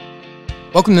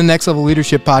Welcome to the Next Level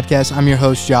Leadership Podcast. I'm your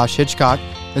host, Josh Hitchcock.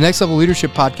 The Next Level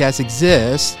Leadership Podcast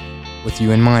exists with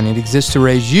you in mind. It exists to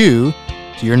raise you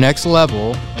to your next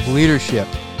level of leadership.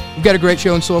 We've got a great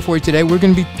show in store for you today. We're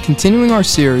going to be continuing our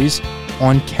series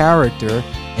on character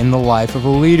in the life of a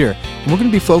leader. And we're going to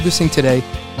be focusing today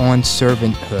on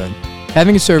servanthood.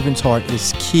 Having a servant's heart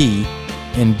is key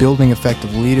in building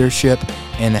effective leadership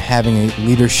and having a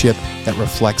leadership that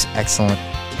reflects excellent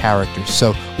character.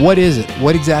 So what is it?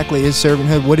 What exactly is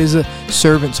servanthood? What is a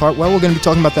servant's heart? Well, we're going to be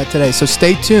talking about that today. So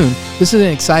stay tuned. This is an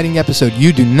exciting episode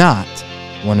you do not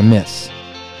want to miss.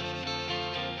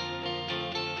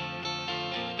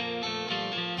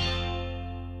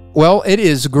 Well, it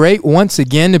is great once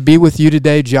again to be with you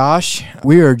today, Josh.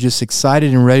 We are just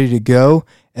excited and ready to go.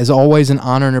 As always, an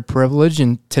honor and a privilege.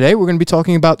 And today we're going to be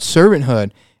talking about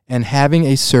servanthood and having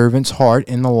a servant's heart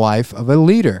in the life of a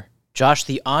leader. Josh,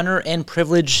 the honor and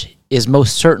privilege is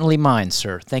most certainly mine,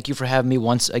 sir. Thank you for having me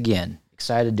once again.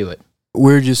 Excited to do it.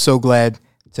 We're just so glad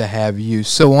to have you.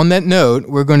 So on that note,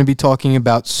 we're going to be talking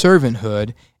about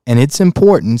servanthood and its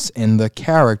importance in the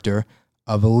character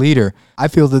of a leader. I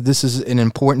feel that this is an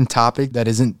important topic that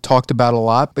isn't talked about a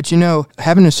lot, but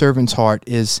having a servant's heart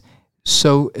is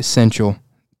so essential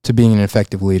to being an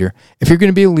effective leader. If you're going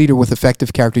to be a leader with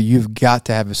effective character, you've got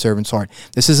to have a servant's heart.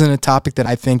 This isn't a topic that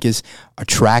I think is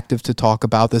attractive to talk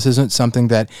about. This isn't something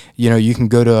that, you can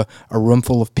go to a room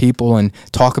full of people and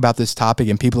talk about this topic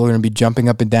and people are going to be jumping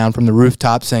up and down from the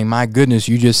rooftop saying, my goodness,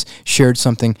 you just shared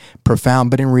something profound.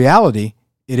 But in reality,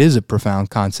 it is a profound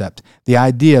concept. The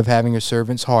idea of having a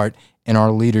servant's heart in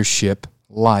our leadership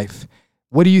life.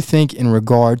 What do you think in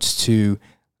regards to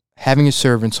having a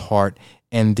servant's heart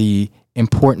and the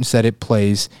importance that it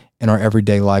plays in our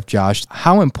everyday life, Josh?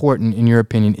 How important, in your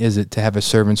opinion, is it to have a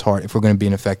servant's heart if we're going to be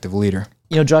an effective leader?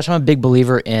 Josh, I'm a big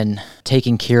believer in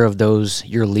taking care of those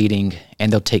you're leading,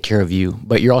 and they'll take care of you.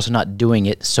 But you're also not doing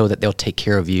it so that they'll take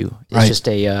care of you. It's right. Just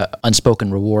a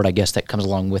unspoken reward, I guess, that comes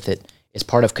along with it. It's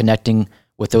part of connecting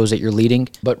with those that you're leading.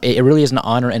 But it really is an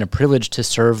honor and a privilege to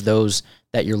serve those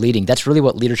that you're leading. That's really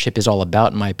what leadership is all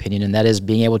about, in my opinion, and that is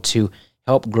being able to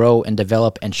help grow and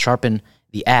develop and sharpen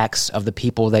the acts of the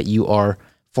people that you are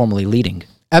formally leading.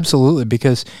 Absolutely,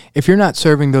 because if you're not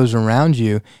serving those around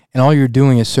you and all you're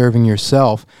doing is serving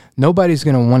yourself, nobody's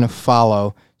going to want to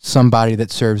follow somebody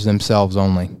that serves themselves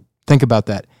only. Think about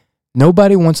that.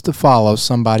 Nobody wants to follow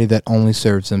somebody that only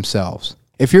serves themselves.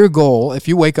 If your goal, if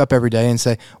you wake up every day and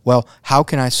say, well, how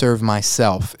can I serve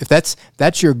myself? If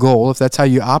that's your goal, if that's how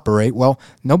you operate, well,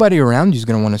 nobody around you is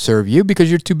going to want to serve you because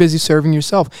you're too busy serving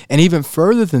yourself. And even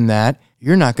further than that,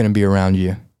 you're not going to be around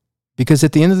you. Because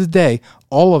at the end of the day,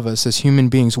 all of us as human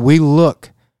beings, we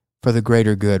look for the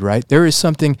greater good, right? There is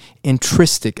something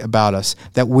intrinsic about us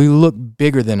that we look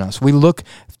bigger than us. We look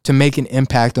to make an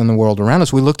impact on the world around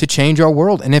us. We look to change our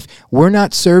world. And if we're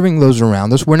not serving those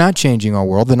around us, we're not changing our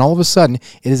world, then all of a sudden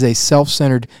it is a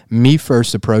self-centered,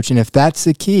 me-first approach. And if that's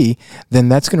the key, then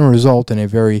that's going to result in a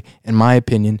very, in my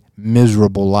opinion,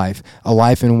 miserable life. A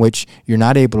life in which you're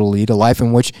not able to lead, a life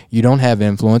in which you don't have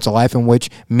influence, a life in which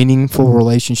meaningful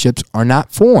relationships are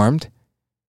not formed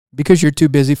because you're too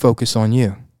busy focused on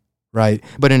you. Right?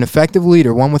 But an effective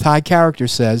leader, one with high character,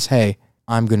 says, hey,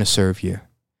 I'm going to serve you.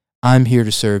 I'm here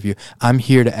to serve you. I'm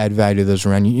here to add value to those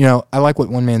around you. I like what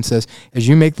one man says, as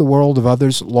you make the world of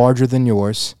others larger than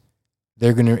yours,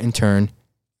 they're going to, in turn,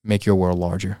 make your world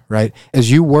larger, right? As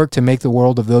you work to make the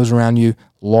world of those around you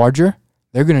larger,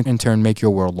 they're going to, in turn, make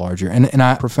your world larger. And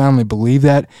I profoundly believe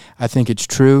that. I think it's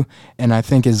true. And I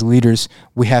think as leaders,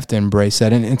 we have to embrace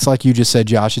that. And it's like you just said,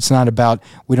 Josh, it's not about,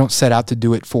 we don't set out to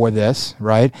do it for this,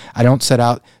 right? I don't set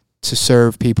out to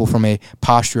serve people from a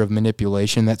posture of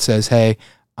manipulation that says, hey,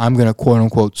 I'm going to quote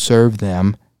unquote serve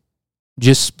them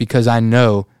just because I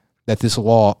know that this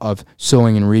law of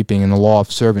sowing and reaping and the law of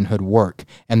servanthood work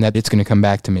and that it's going to come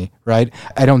back to me, right?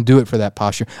 I don't do it for that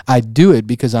posture. I do it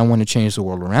because I want to change the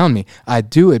world around me. I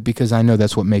do it because I know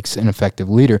that's what makes an effective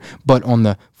leader. But on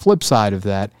the flip side of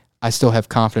that, I still have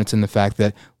confidence in the fact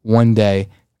that one day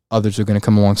others are going to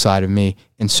come alongside of me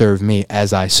and serve me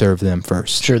as I serve them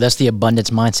first. Sure, that's the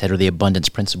abundance mindset or the abundance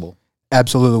principle.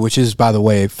 Absolutely, which is, by the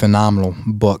way, a phenomenal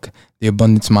book, The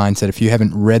Abundance Mindset. If you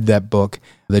haven't read that book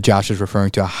that Josh is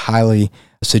referring to, I highly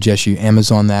suggest you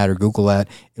Amazon that or Google that.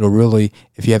 It'll really,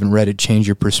 if you haven't read it, change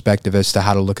your perspective as to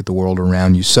how to look at the world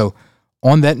around you. So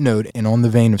on that note and on the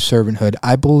vein of servanthood,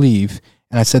 I believe,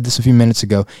 and I said this a few minutes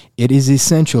ago, it is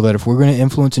essential that if we're going to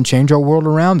influence and change our world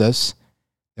around us,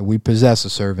 that we possess a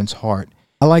servant's heart.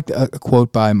 I like a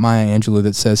quote by Maya Angelou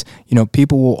that says,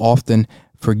 people will often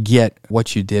forget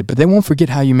what you did, but they won't forget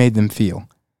how you made them feel.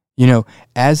 You know,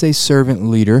 as a servant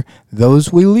leader,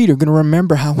 those we lead are going to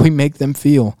remember how we make them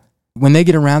feel. When they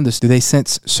get around us, do they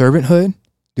sense servanthood?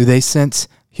 Do they sense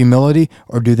humility?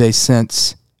 Or do they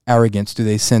sense arrogance? Do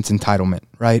they sense entitlement,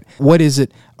 right? What is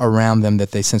it around them that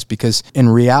they sense? Because in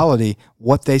reality,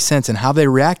 what they sense and how they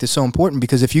react is so important,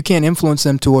 because if you can't influence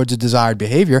them towards a desired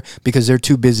behavior because they're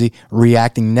too busy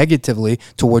reacting negatively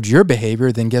towards your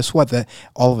behavior, then guess what? That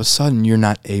all of a sudden you're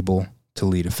not able to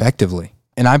lead effectively.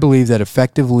 And I believe that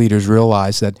effective leaders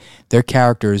realize that their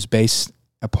character is based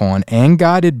upon and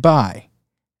guided by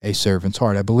a servant's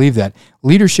heart. I believe that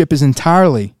leadership is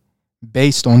entirely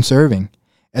based on serving.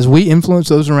 As we influence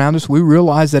those around us, we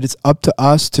realize that it's up to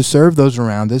us to serve those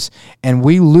around us, and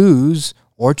we lose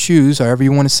or choose, however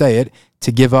you want to say it,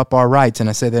 to give up our rights. And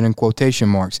I say that in quotation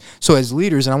marks. So as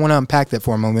leaders, and I want to unpack that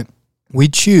for a moment, we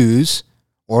choose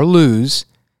or lose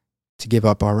to give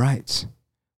up our rights.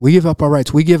 We give up our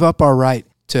rights. We give up our right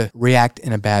to react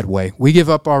in a bad way. We give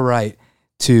up our right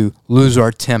to lose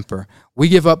our temper. We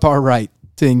give up our right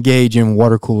to engage in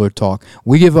water cooler talk.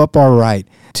 We give up our right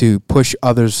to push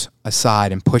others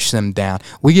aside and push them down.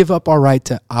 We give up our right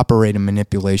to operate in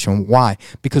manipulation. Why?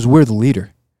 Because we're the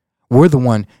leader. We're the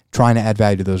one trying to add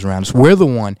value to those around us. We're the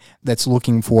one that's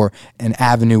looking for an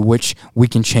avenue which we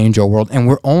can change our world. And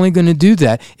we're only going to do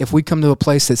that if we come to a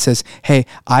place that says, hey,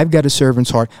 I've got a servant's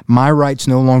heart. My rights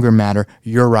no longer matter.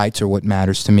 Your rights are what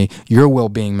matters to me. Your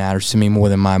well-being matters to me more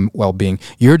than my well-being.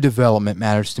 Your development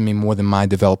matters to me more than my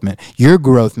development. Your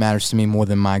growth matters to me more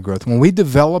than my growth. When we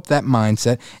develop that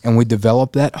mindset and we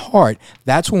develop that heart,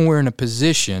 that's when we're in a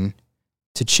position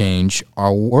to change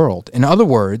our world. In other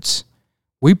words,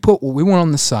 we put what we want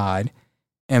on the side,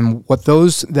 and what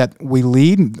those that we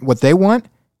lead, what they want,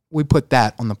 we put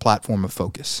that on the platform of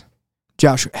focus.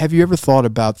 Josh, have you ever thought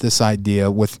about this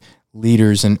idea with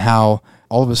leaders and how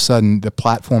all of a sudden the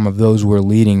platform of those we're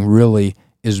leading really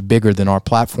is bigger than our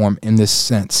platform in this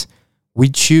sense? We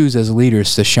choose as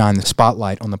leaders to shine the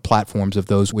spotlight on the platforms of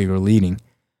those we are leading.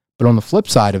 But on the flip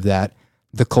side of that,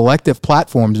 the collective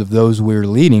platforms of those we're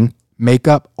leading make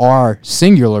up our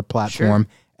singular platform.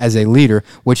 Sure. As a leader,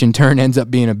 which in turn ends up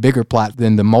being a bigger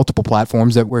than the multiple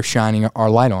platforms that we're shining our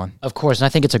light on. Of course, and I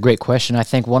think it's a great question. I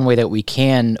think one way that we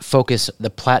can focus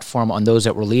the platform on those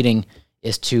that we're leading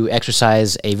is to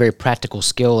exercise a very practical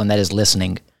skill, and that is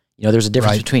listening. You know, there's a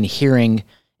difference between hearing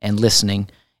and listening,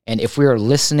 and if we are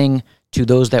listening to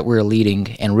those that we're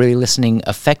leading and really listening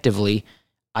effectively,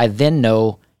 I then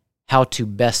know how to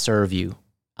best serve you.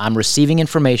 I'm receiving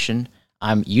information,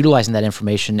 I'm utilizing that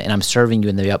information, and I'm serving you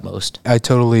in the utmost. I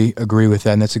totally agree with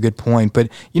that, and that's a good point. But,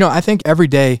 you know, I think every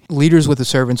day leaders with a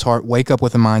servant's heart wake up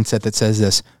with a mindset that says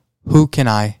this: who can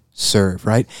I serve,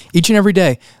 right? Each and every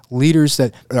day, leaders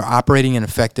that are operating in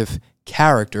effective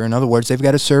character, in other words, they've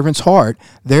got a servant's heart,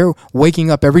 they're waking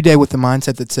up every day with the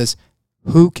mindset that says,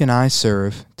 who can I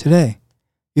serve today?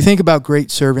 You think about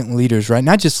great servant leaders, right?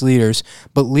 Not just leaders,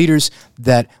 but leaders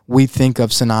that we think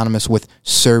of synonymous with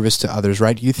service to others,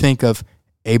 right? You think of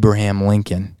Abraham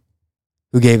Lincoln,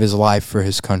 who gave his life for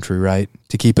his country, right?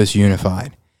 To keep us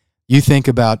unified. You think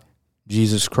about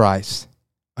Jesus Christ,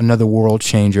 another world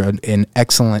changer, an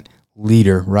excellent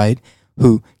leader, right?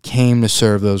 Who came to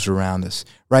serve those around us,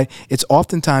 right? It's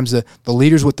oftentimes the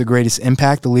leaders with the greatest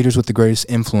impact, the leaders with the greatest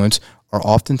influence are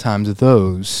oftentimes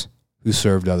those who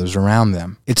served others around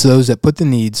them. It's those that put the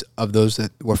needs of those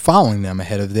that were following them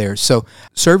ahead of theirs. So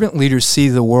servant leaders see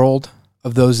the world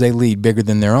of those they lead bigger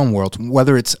than their own world.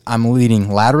 Whether it's I'm leading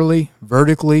laterally,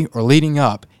 vertically, or leading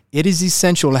up, it is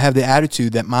essential to have the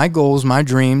attitude that my goals, my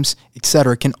dreams,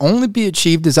 etc., can only be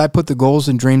achieved as I put the goals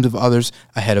and dreams of others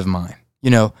ahead of mine.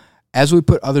 You know, as we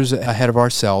put others ahead of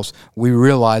ourselves, we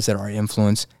realize that our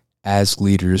influence as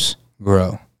leaders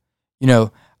grow. You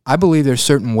know, I believe there's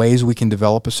certain ways we can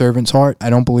develop a servant's heart.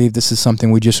 I don't believe this is something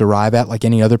we just arrive at like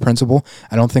any other principle.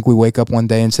 I don't think we wake up one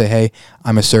day and say, hey,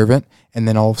 I'm a servant, and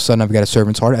then all of a sudden I've got a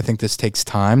servant's heart. I think this takes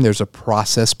time. There's a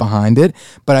process behind it.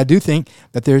 But I do think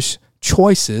that there's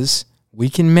choices we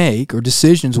can make or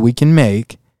decisions we can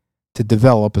make to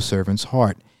develop a servant's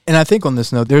heart. And I think on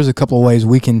this note, there's a couple of ways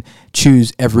we can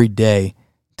choose every day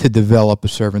to develop a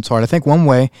servant's heart. I think one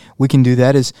way we can do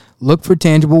that is look for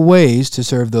tangible ways to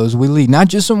serve those we lead, not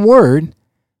just in word,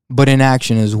 but in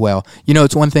action as well. You know,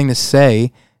 it's one thing to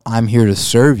say, I'm here to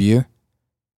serve you,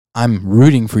 I'm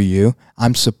rooting for you,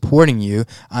 I'm supporting you,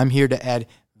 I'm here to add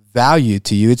value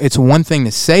to you. It's one thing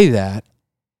to say that,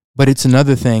 but it's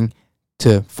another thing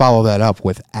to follow that up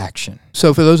with action.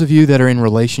 So for those of you that are in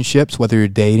relationships, whether you're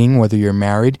dating, whether you're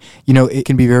married, you know, it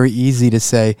can be very easy to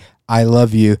say, I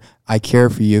love you, I care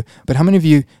for you. But how many of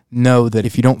you know that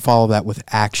if you don't follow that with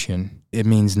action, it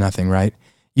means nothing, right?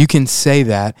 You can say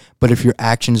that, but if your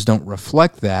actions don't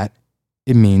reflect that,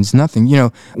 it means nothing. You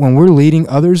know, when we're leading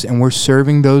others and we're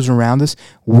serving those around us,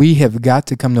 we have got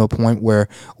to come to a point where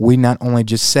we not only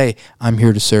just say, I'm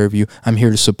here to serve you, I'm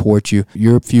here to support you,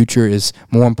 your future is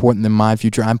more important than my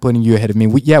future, I'm putting you ahead of me.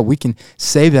 We can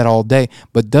say that all day,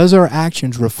 but does our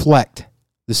actions reflect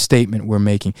the statement we're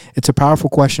making? It's a powerful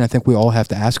question I think we all have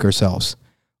to ask ourselves.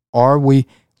 Are we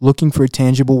looking for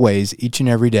tangible ways each and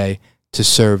every day to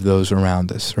serve those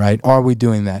around us, right? Are we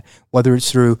doing that? Whether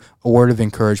it's through a word of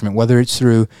encouragement, whether it's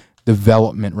through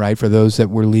development, right, for those that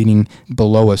we're leading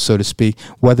below us, so to speak,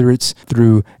 whether it's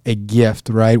through a gift,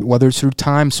 right, whether it's through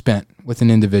time spent with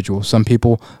an individual. Some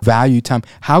people value time.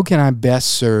 How can I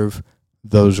best serve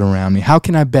those around me? How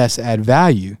can I best add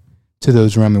value to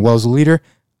those around me? Well, as a leader,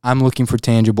 I'm looking for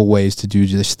tangible ways to do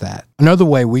just that. Another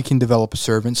way we can develop a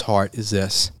servant's heart is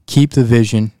this: keep the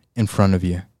vision in front of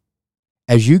you.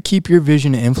 As you keep your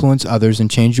vision to influence others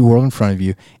and change the world in front of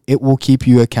you, it will keep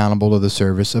you accountable to the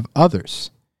service of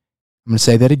others. I'm going to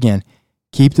say that again.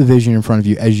 Keep the vision in front of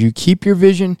you. As you keep your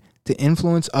vision to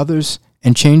influence others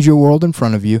and change your world in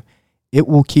front of you, it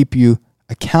will keep you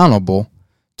accountable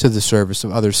to the service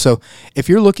of others. So if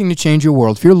you're looking to change your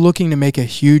world, if you're looking to make a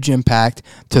huge impact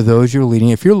to those you're leading,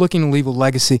 if you're looking to leave a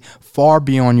legacy far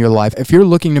beyond your life, if you're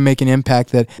looking to make an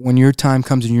impact that when your time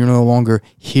comes and you're no longer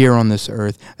here on this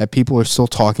earth, that people are still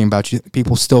talking about you,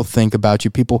 people still think about you,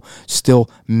 people still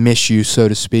miss you, so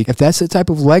to speak. If that's the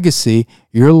type of legacy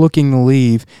you're looking to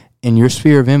leave in your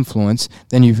sphere of influence,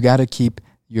 then you've got to keep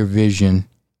your vision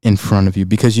in front of you.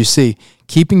 Because you see,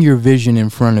 keeping your vision in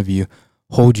front of you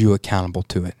hold you accountable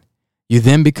to it. You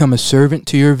then become a servant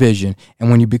to your vision,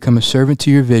 and when you become a servant to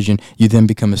your vision, you then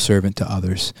become a servant to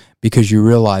others, because you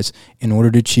realize in order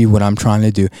to achieve what I'm trying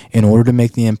to do, in order to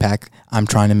make the impact I'm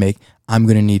trying to make, I'm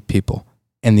going to need people.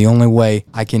 And the only way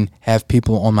I can have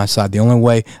people on my side, the only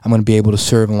way I'm going to be able to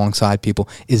serve alongside people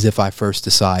is if I first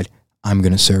decide I'm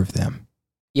going to serve them.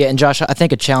 Yeah, and Josh, I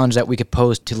think a challenge that we could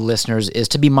pose to the listeners is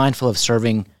to be mindful of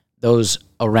serving those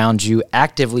around you,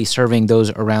 actively serving those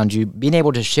around you, being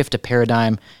able to shift a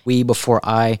paradigm, we before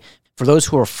I. For those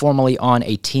who are formally on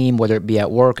a team, whether it be at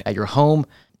work, at your home,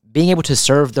 being able to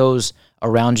serve those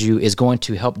around you is going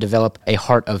to help develop a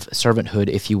heart of servanthood,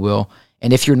 if you will.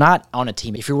 And if you're not on a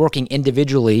team, if you're working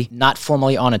individually, not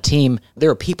formally on a team, there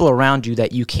are people around you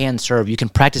that you can serve. You can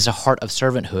practice a heart of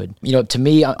servanthood. You know, to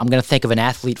me, I'm going to think of an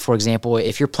athlete, for example.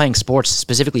 If you're playing sports,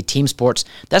 specifically team sports,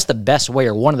 that's the best way,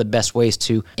 or one of the best ways,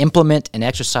 to implement and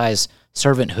exercise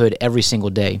servanthood every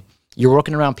single day. You're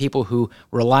working around people who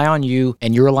rely on you,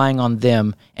 and you're relying on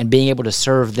them, and being able to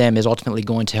serve them is ultimately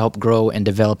going to help grow and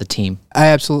develop the team. I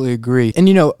absolutely agree. And,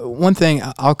 you know, one thing,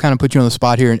 I'll kind of put you on the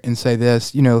spot here and say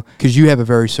this, you know, because you have a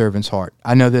very servant's heart.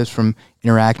 I know this from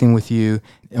interacting with you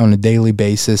on a daily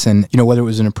basis, and, you know, whether it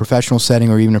was in a professional setting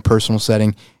or even a personal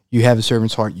setting, you have a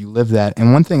servant's heart, you live that.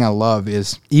 And one thing I love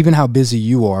is even how busy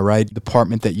you are, right? The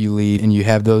department that you lead, and you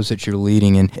have those that you're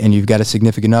leading, and you've got a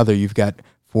significant other, you've got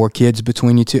 4 kids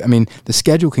between you two. I mean, the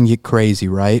schedule can get crazy,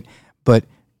 right? But,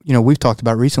 you know, we've talked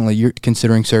about recently, you're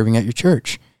considering serving at your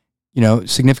church. You know,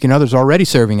 significant others already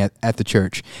serving at the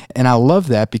church. And I love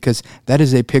that, because that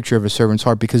is a picture of a servant's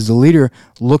heart, because the leader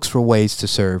looks for ways to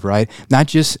serve, right? Not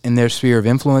just in their sphere of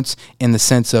influence in the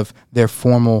sense of their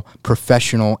formal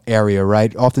professional area,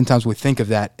 right? Oftentimes we think of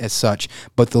that as such,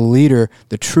 but the leader,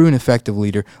 the true and effective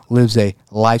leader, lives a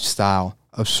lifestyle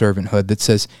of servanthood that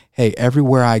says, hey,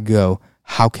 everywhere I go,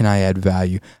 how can I add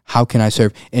value? How can I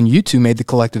serve? And you two made the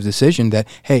collective decision that,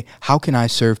 hey, how can I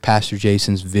serve Pastor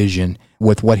Jason's vision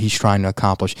with what he's trying to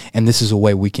accomplish? And this is a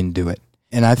way we can do it.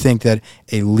 And I think that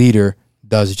a leader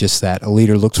does just that. A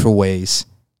leader looks for ways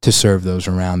to serve those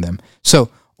around them. So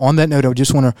on that note, I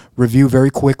just want to review very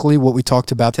quickly what we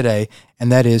talked about today,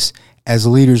 and that is, as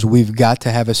leaders, we've got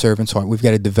to have a servant's heart. We've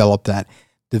got to develop that.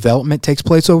 Development takes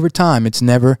place over time. It's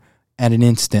never at an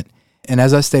instant. And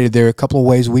as I stated, there are a couple of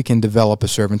ways we can develop a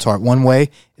servant's heart. One way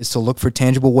is to look for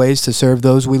tangible ways to serve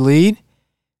those we lead.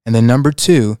 And then number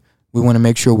 2, we want to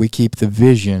make sure we keep the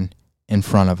vision in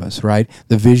front of us, right?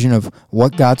 The vision of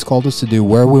what God's called us to do,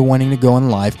 where we're wanting to go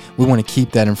in life. We want to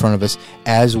keep that in front of us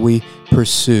as we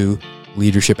pursue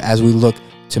leadership, as we look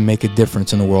to make a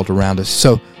difference in the world around us.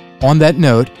 So on that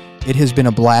note, it has been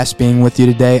a blast being with you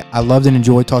today. I loved and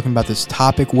enjoyed talking about this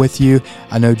topic with you.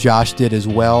 I know Josh did as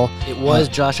well. It was,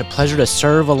 Josh, a pleasure to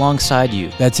serve alongside you.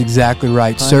 That's exactly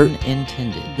right. Pun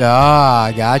intended.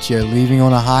 I got you. Leaving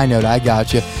on a high note. I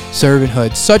got you.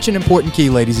 Servanthood. Such an important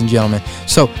key, ladies and gentlemen.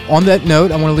 So on that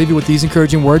note, I want to leave you with these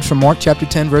encouraging words from Mark chapter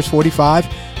 10, verse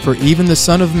 45. For even the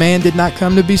Son of Man did not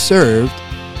come to be served,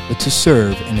 but to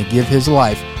serve and to give his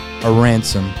life a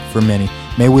ransom for many.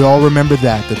 May we all remember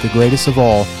that the greatest of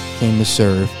all came to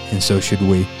serve, and so should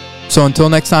we. So until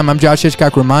next time, I'm Josh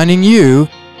Hitchcock reminding you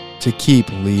to keep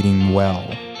leading well.